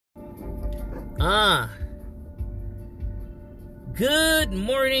Good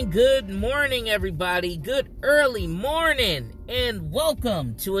morning, everybody. Good early morning, and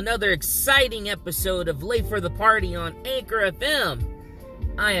welcome to another exciting episode of Late for the Party on Anchor FM.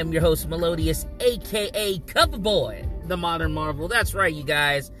 I am your host, Melodious, aka Coverboy, the Modern Marvel. That's right, you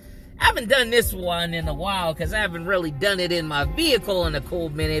guys. I haven't done this one in a while because I haven't really done it in my vehicle in a cool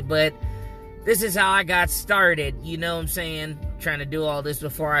minute, but this is how I got started, you know what I'm saying? Trying to do all this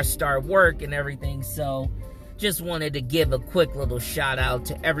before I start work and everything, so just wanted to give a quick little shout out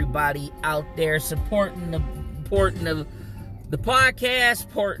to everybody out there supporting the podcast,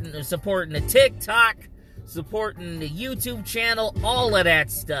 supporting the TikTok, supporting the YouTube channel, all of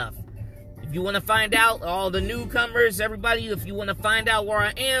that stuff. If you want to find out, all the newcomers, everybody, if you want to find out where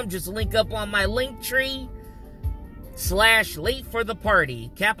I am, just link up on my Linktree /Late for the Party.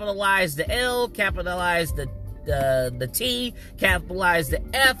 Capitalize the L, capitalize the T, capitalize the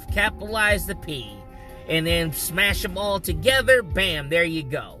F, capitalize the P. And then smash them all together. Bam, there you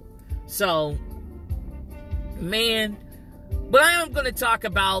go. So, man, but I am going to talk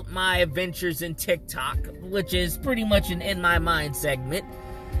about my adventures in TikTok, which is pretty much an In My Mind segment.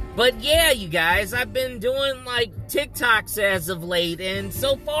 But yeah, you guys, I've been doing like TikToks as of late, and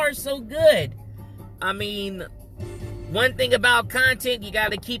so far so good. I mean, one thing about content, you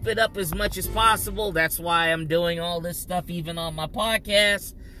got to keep it up as much as possible. That's why I'm doing all this stuff even on my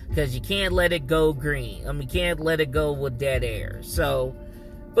podcast. Because you can't let it go green. I mean, you can't let it go with dead air. So,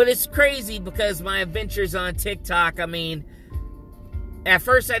 but it's crazy because my adventures on TikTok, I mean, at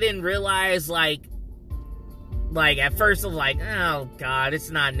first I didn't realize, like at first I was like, oh, God, it's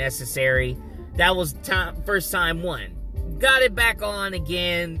not necessary. That was first time one. Got it back on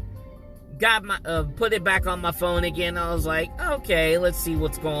again. Put it back on my phone again. I was like, okay, let's see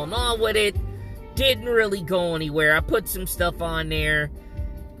what's going on with it. Didn't really go anywhere. I put some stuff on there.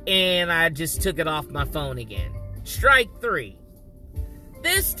 And I just took it off my phone again. Strike 3.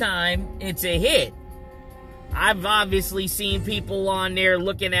 This time, it's a hit. I've obviously seen people on there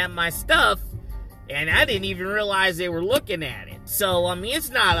looking at my stuff, and I didn't even realize they were looking at it. So, I mean,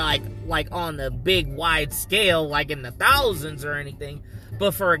 it's not like on the big, wide scale, like in the thousands or anything.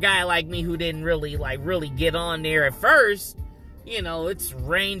 But for a guy like me who didn't really get on there at first, you know, it's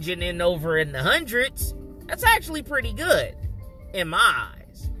ranging in over in the hundreds. That's actually pretty good, in my eyes.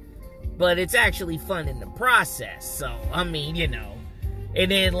 But it's actually fun in the process. So, I mean, you know. And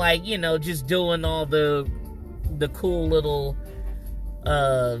then, like, you know, just doing all the cool little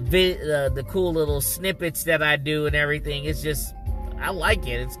the cool little snippets that I do and everything. It's just, I like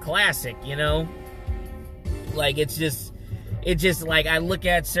it. It's classic, you know. Like, it's just like I look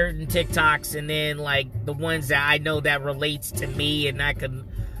at certain TikToks and then, like, the ones that I know that relates to me and I can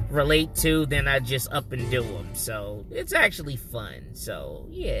relate to, then I just up and do them. So, it's actually fun. So,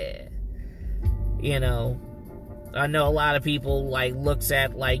 yeah. You know, I know a lot of people, like, looks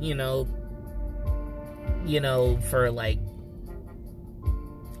at, like, you know, for, like,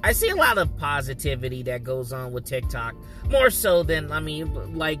 I see a lot of positivity that goes on with TikTok, more so than, I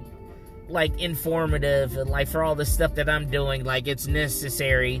mean, like informative, and, like, for all the stuff that I'm doing, like, it's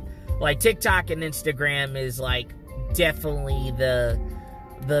necessary. Like, TikTok and Instagram is, like, definitely the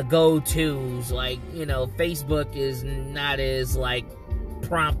go-tos. Like, you know, Facebook is not as, like,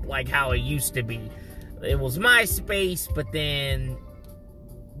 prompt like how it used to be. It was MySpace, but then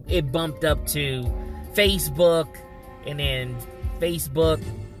it bumped up to Facebook, and then Facebook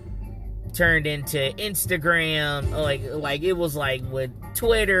turned into Instagram. Like it was like with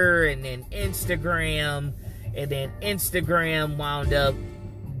Twitter, and then Instagram, and then Instagram wound up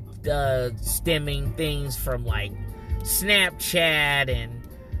stemming things from like Snapchat, and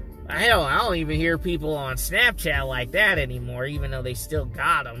hell, I don't even hear people on Snapchat like that anymore, even though they still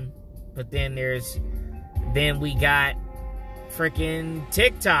got them. But then we got freaking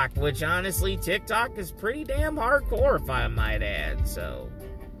TikTok, which honestly, TikTok is pretty damn hardcore, if I might add. So,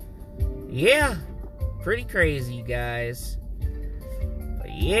 yeah, pretty crazy, you guys.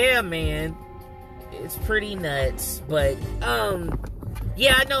 But yeah, man, it's pretty nuts. But,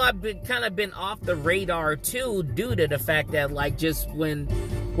 yeah, I know I've been off the radar, too, due to the fact that, like, just when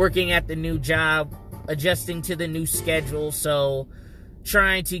working at the new job, adjusting to the new schedule, so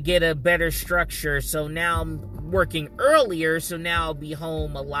trying to get a better structure. So now I'm working earlier, so now I'll be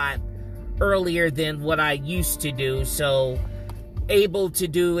home a lot earlier than what I used to do. So able to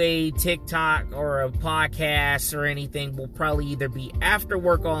do a TikTok or a podcast or anything will probably either be after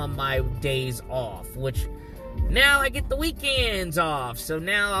work on my days off, which now I get the weekends off. So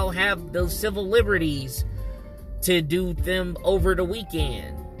now I'll have those civil liberties to do them over the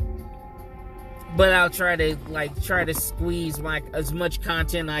weekend. But I'll try to squeeze as much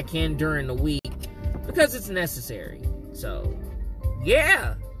content I can during the week. because it's necessary. So,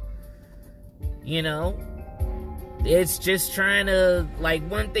 yeah. You know, it's just trying to, like,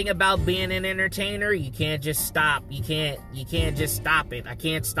 one thing about being an entertainer, you can't just stop. You can't just stop it. I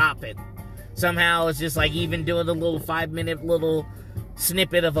can't stop it. Somehow it's just like even doing a little 5-minute little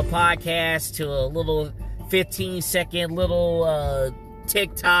snippet of a podcast to a little 15-second little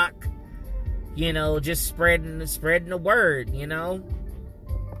TikTok, you know, just spreading the word, you know.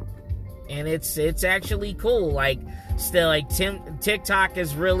 And it's actually cool. Like, still, like, TikTok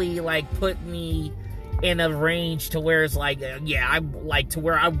has really, like, put me in a range to where it's like, yeah, I like to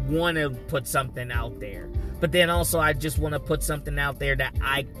where I want to put something out there. But then also I just want to put something out there that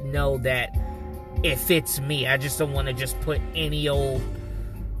I know that it fits me. I just don't want to just put any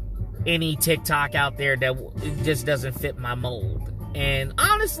TikTok out there that just doesn't fit my mold. And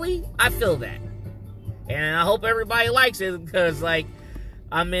honestly, I feel that. And I hope everybody likes it, because, like,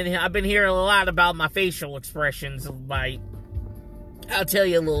 I've been hearing a lot about my facial expressions. I'll tell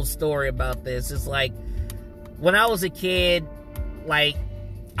you a little story about this. It's like, when I was a kid, like,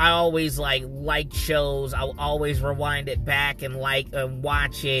 I always liked shows. I would always rewind it back and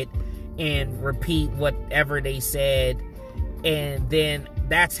watch it and repeat whatever they said. And then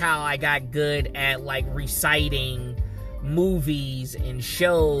that's how I got good at, like, reciting movies and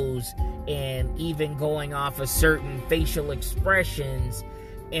shows, and even going off of certain facial expressions.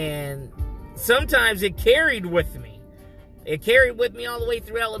 And sometimes it carried with me. It carried with me all the way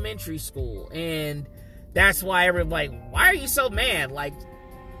through elementary school. And that's why everybody, like, why are you so mad? Like,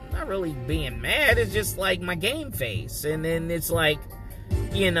 I'm not really being mad. It's just, like, my game face. And then it's like,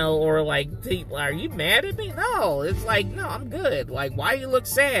 you know, or like, people, are you mad at me? No, it's like, no, I'm good. Like, why you look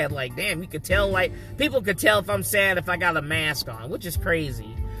sad? Like, damn, you could tell, like, people could tell if I'm sad if I got a mask on, which is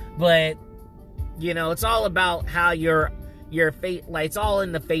crazy. But, you know, it's all about how your face, like, it's all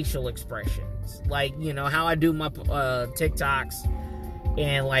in the facial expressions. Like, you know, how I do my TikToks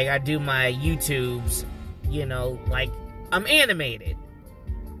and, like, I do my YouTubes, you know, like, I'm animated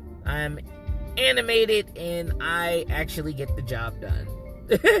and I actually get the job done.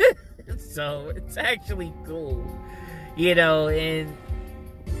 So it's actually cool, you know, and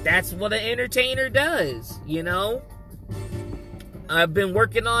that's what an entertainer does, you know. I've been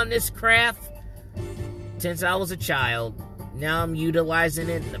working on this craft since I was a child. Now I'm utilizing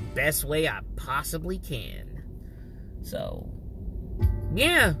it in the best way I possibly can. So,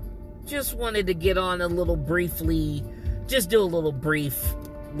 yeah, just wanted to get on a little briefly, just do a little brief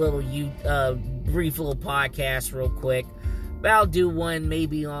little podcast real quick. But I'll do one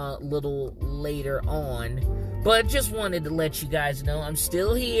maybe a little later on. But just wanted to let you guys know I'm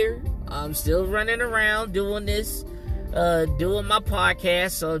still here. I'm still running around doing this, doing my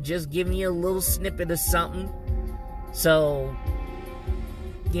podcast. So just giving you a little snippet of something. So,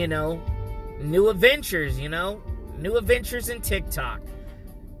 you know, new adventures, you know, new adventures in TikTok.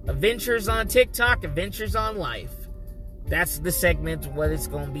 Adventures on TikTok, adventures on life. That's the segment, what it's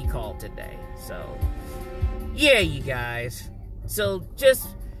going to be called today. So, yeah, you guys. So, just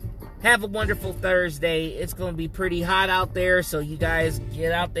have a wonderful Thursday. It's going to be pretty hot out there, so you guys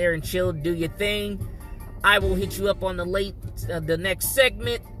get out there and chill, do your thing. I will hit you up on the next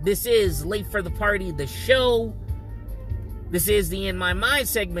segment. This is Late for the Party, the show. This is the In My Mind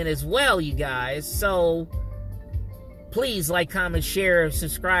segment as well, you guys. So, please like, comment, share,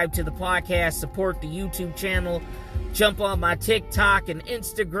 subscribe to the podcast, support the YouTube channel. Jump on my TikTok and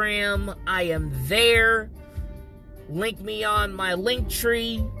Instagram. I am there. Link me on my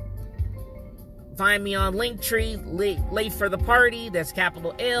Linktree. Find me on Linktree. Late for the Party. That's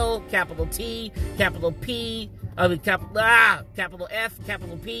capital L, capital T, capital P, capital F,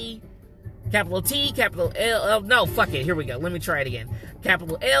 capital P, capital T, capital L. No, fuck it. Here we go. Let me try it again.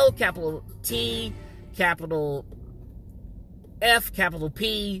 Capital L, capital T, capital F, capital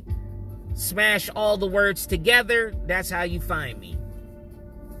P. Smash all the words together. That's how you find me.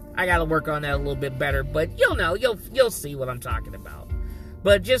 I gotta work on that a little bit better, but you'll know. You'll see what I'm talking about.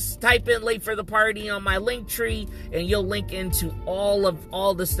 But just type in Late for the Party on my Linktree, and you'll link into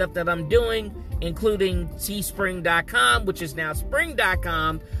all the stuff that I'm doing, including teespring.com, which is now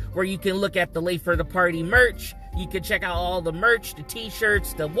spring.com, where you can look at the Late for the Party merch. You can check out all the merch, the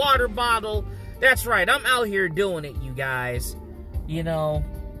t-shirts, the water bottle. That's right, I'm out here doing it, you guys. You know,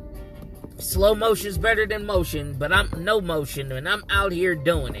 slow motion's better than motion, but I'm no motion, and I'm out here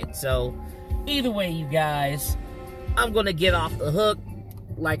doing it. So, either way, you guys, I'm going to get off the hook.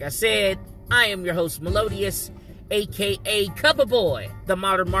 Like I said, I am your host, Melodious, a.k.a. Cover Boy, the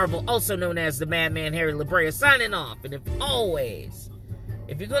Modern Marvel, also known as the Madman Harry LaBrea, signing off. And if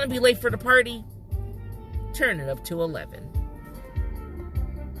you're going to be late for the party, turn it up to 11.